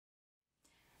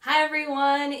Hi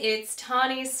everyone, it's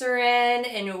Tawny Seren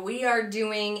and we are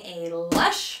doing a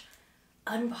Lush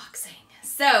unboxing.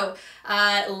 So,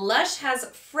 Lush has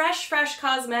fresh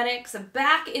cosmetics.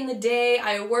 Back in the day,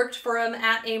 I worked for them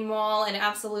at a mall and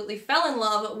absolutely fell in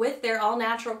love with their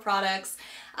all-natural products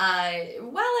while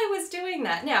I was doing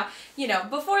that. Now, you know,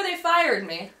 before they fired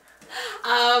me,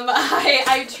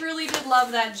 I truly did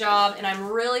love that job, and I'm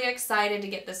really excited to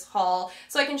get this haul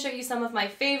so I can show you some of my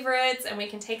favorites and we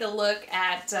can take a look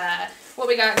at what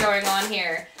we got going on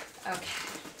here.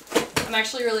 Okay, I'm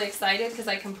actually really excited because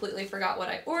I completely forgot what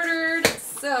I ordered.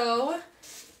 So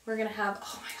we're gonna have,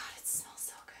 oh my god, it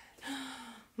smells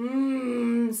so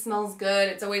good. Smells good.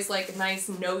 It's always like nice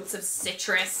notes of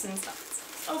citrus and stuff.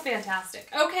 It's so fantastic.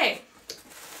 Okay.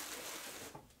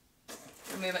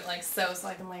 Move it like so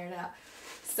I can layer it out.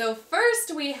 So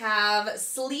first we have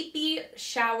Sleepy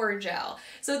Shower Gel.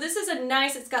 So this is a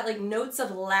nice, it's got like notes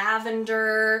of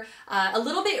lavender. A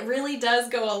little bit really does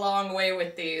go a long way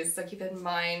with these, so keep it in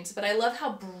mind. But I love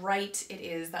how bright it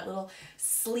is, that little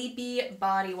sleepy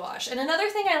body wash. And another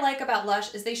thing I like about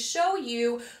Lush is they show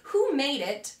you who made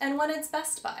it and when it's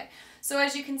best by. So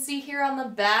as you can see here on the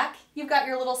back, you've got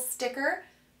your little sticker.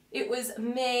 It was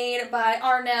made by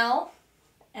Arnell.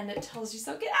 And it tells you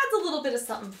so. It adds a little bit of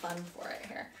something fun for it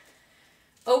here.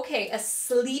 Okay, a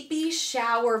sleepy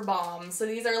shower balm. So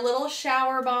these are little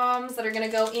shower bombs that are going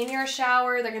to go in your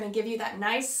shower. They're going to give you that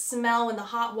nice smell when the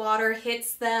hot water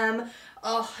hits them.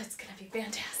 Oh, it's going to be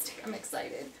fantastic. I'm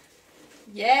excited.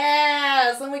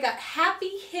 Yes! Then we got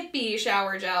Happy Hippie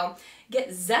Shower Gel.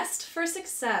 Get zest for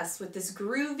success with this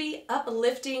groovy,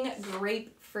 uplifting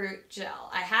grapefruit gel.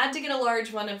 I had to get a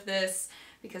large one of this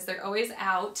because they're always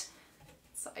out.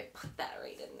 So I put that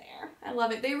right in there. I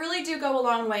love it. They really do go a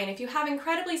long way. And if you have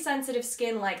incredibly sensitive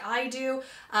skin like I do,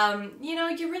 you know,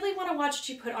 you really want to watch what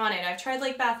you put on it. I've tried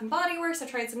like Bath & Body Works.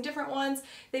 I've tried some different ones.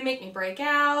 They make me break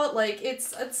out. Like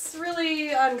it's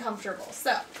really uncomfortable.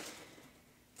 So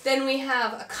then we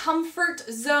have a Comfort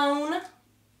Zone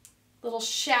little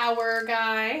shower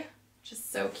guy, which is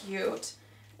so cute.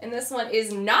 And this one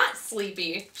is not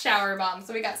sleepy shower bomb.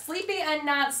 So we got sleepy and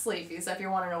not sleepy. So if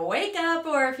you're wanting to wake up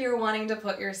or if you're wanting to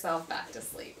put yourself back to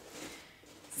sleep.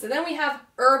 So then we have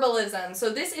Herbalism.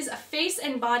 So this is a face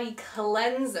and body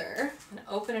cleanser. I'm gonna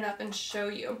open it up and show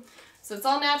you. So it's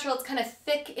all natural, it's kind of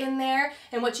thick in there,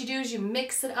 and what you do is you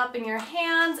mix it up in your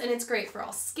hands, and it's great for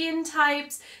all skin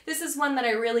types. This is one that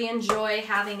I really enjoy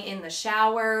having in the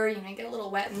shower. You know, you get a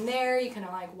little wet in there, you kind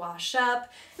of like wash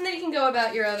up, and then you can go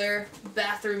about your other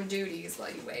bathroom duties while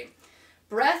you wait.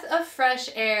 Breath of Fresh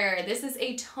Air. This is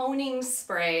a toning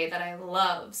spray that I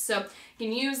love. So you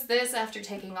can use this after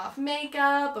taking off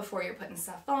makeup, before you're putting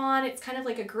stuff on. It's kind of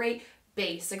like a great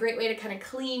base, a great way to kind of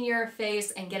clean your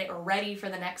face and get it ready for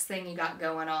the next thing you got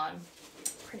going on.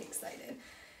 Pretty excited.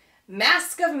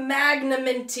 Mask of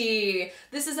Magnamity.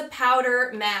 This is a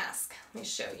powder mask. Let me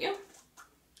show you.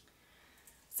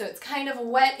 So it's kind of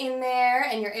wet in there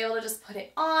and you're able to just put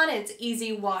it on. It's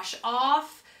easy wash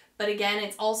off, but again,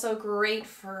 it's also great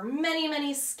for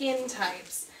many skin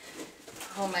types.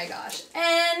 Oh my gosh.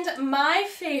 And my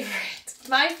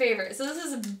favorite. So this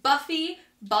is Buffy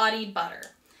Body Butter.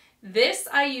 This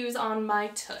I use on my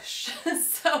tush.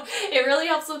 So it really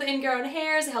helps with ingrown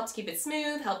hairs, it helps keep it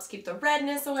smooth, helps keep the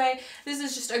redness away. This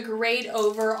is just a great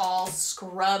overall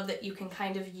scrub that you can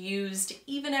kind of use to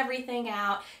even everything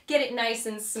out, get it nice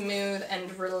and smooth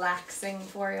and relaxing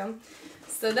for you.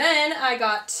 So then I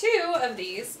got two of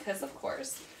these, because of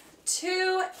course,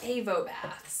 two Avo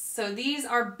baths. So these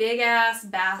are big ass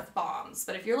bath bombs,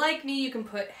 but if you're like me, you can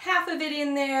put half of it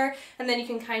in there and then you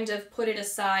can kind of put it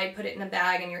aside, put it in a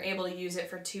bag, and you're able to use it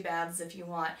for 2 baths if you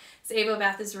want. This Avo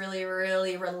bath is really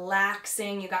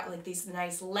relaxing. You got like these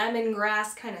nice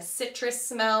lemongrass kind of citrus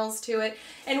smells to it.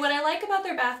 And what I like about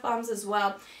their bath bombs as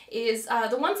well is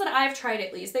the ones that I've tried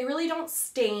at least, they really don't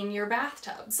stain your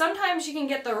bathtub. Sometimes you can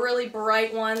get the really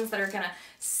bright ones that are gonna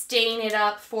stain it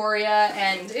up for you,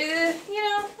 and you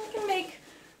know, it can make,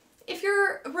 if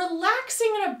you're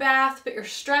relaxing in a bath but you're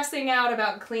stressing out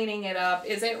about cleaning it up,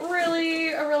 is it really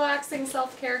a relaxing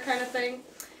self-care kind of thing?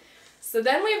 So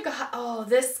then we've got, oh,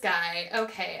 this guy.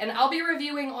 Okay, and I'll be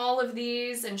reviewing all of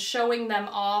these and showing them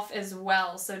off as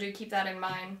well, so do keep that in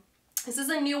mind. This is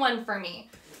a new one for me.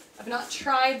 I've not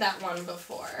tried that one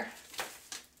before.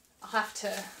 I'll have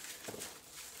to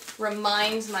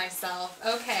remind myself.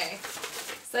 Okay,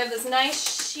 so I have this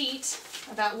nice sheet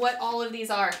about what all of these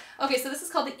are. Okay, so this is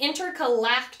called the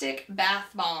Intergalactic Bath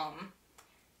Bomb.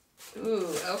 Ooh,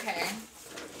 okay.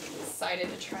 Excited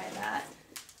to try that.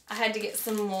 I had to get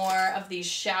some more of these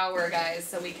shower guys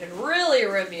so we could really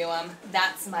review them.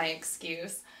 That's my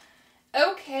excuse.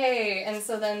 Okay, and And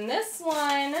so then this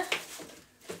one,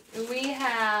 we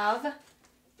have,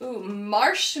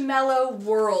 Marshmallow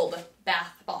World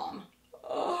Bath Bomb.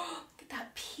 Oh, look at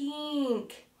that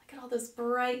pink. Look at all those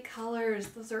bright colors.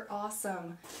 Those are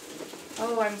awesome.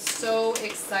 Oh, I'm so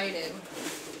excited.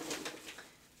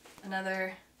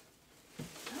 Another,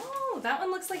 oh, that one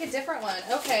looks like a different one.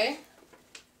 Okay.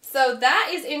 So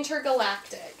that is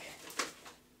Intergalactic.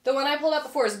 The one I pulled up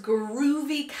before is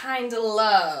Groovy Kind of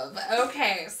Love.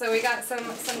 Okay, so we got some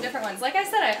different ones. Like I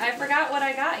said, I forgot what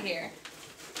I got here.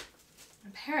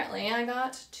 Apparently, I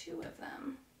got 2 of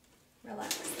them.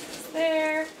 Relax this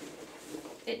there.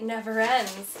 It never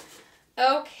ends.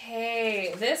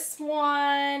 Okay, this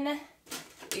one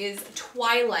is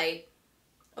Twilight.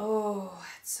 Oh,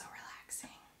 it's so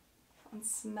relaxing. That one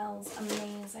smells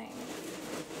amazing.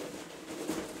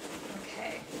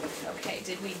 Okay,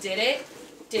 did it?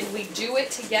 Did we do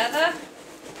it together?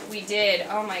 We did.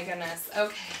 Oh my goodness.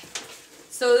 Okay.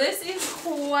 So this is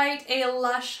quite a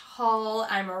Lush haul.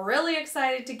 I'm really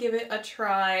excited to give it a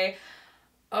try.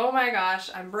 Oh my gosh.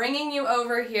 I'm bringing you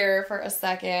over here for a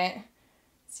second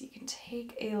so you can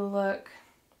take a look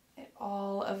at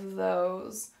all of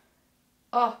those.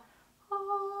 Oh,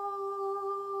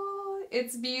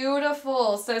 it's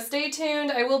beautiful. So stay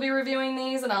tuned. I will be reviewing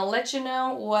these and I'll let you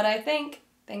know what I think.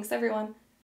 Thanks everyone.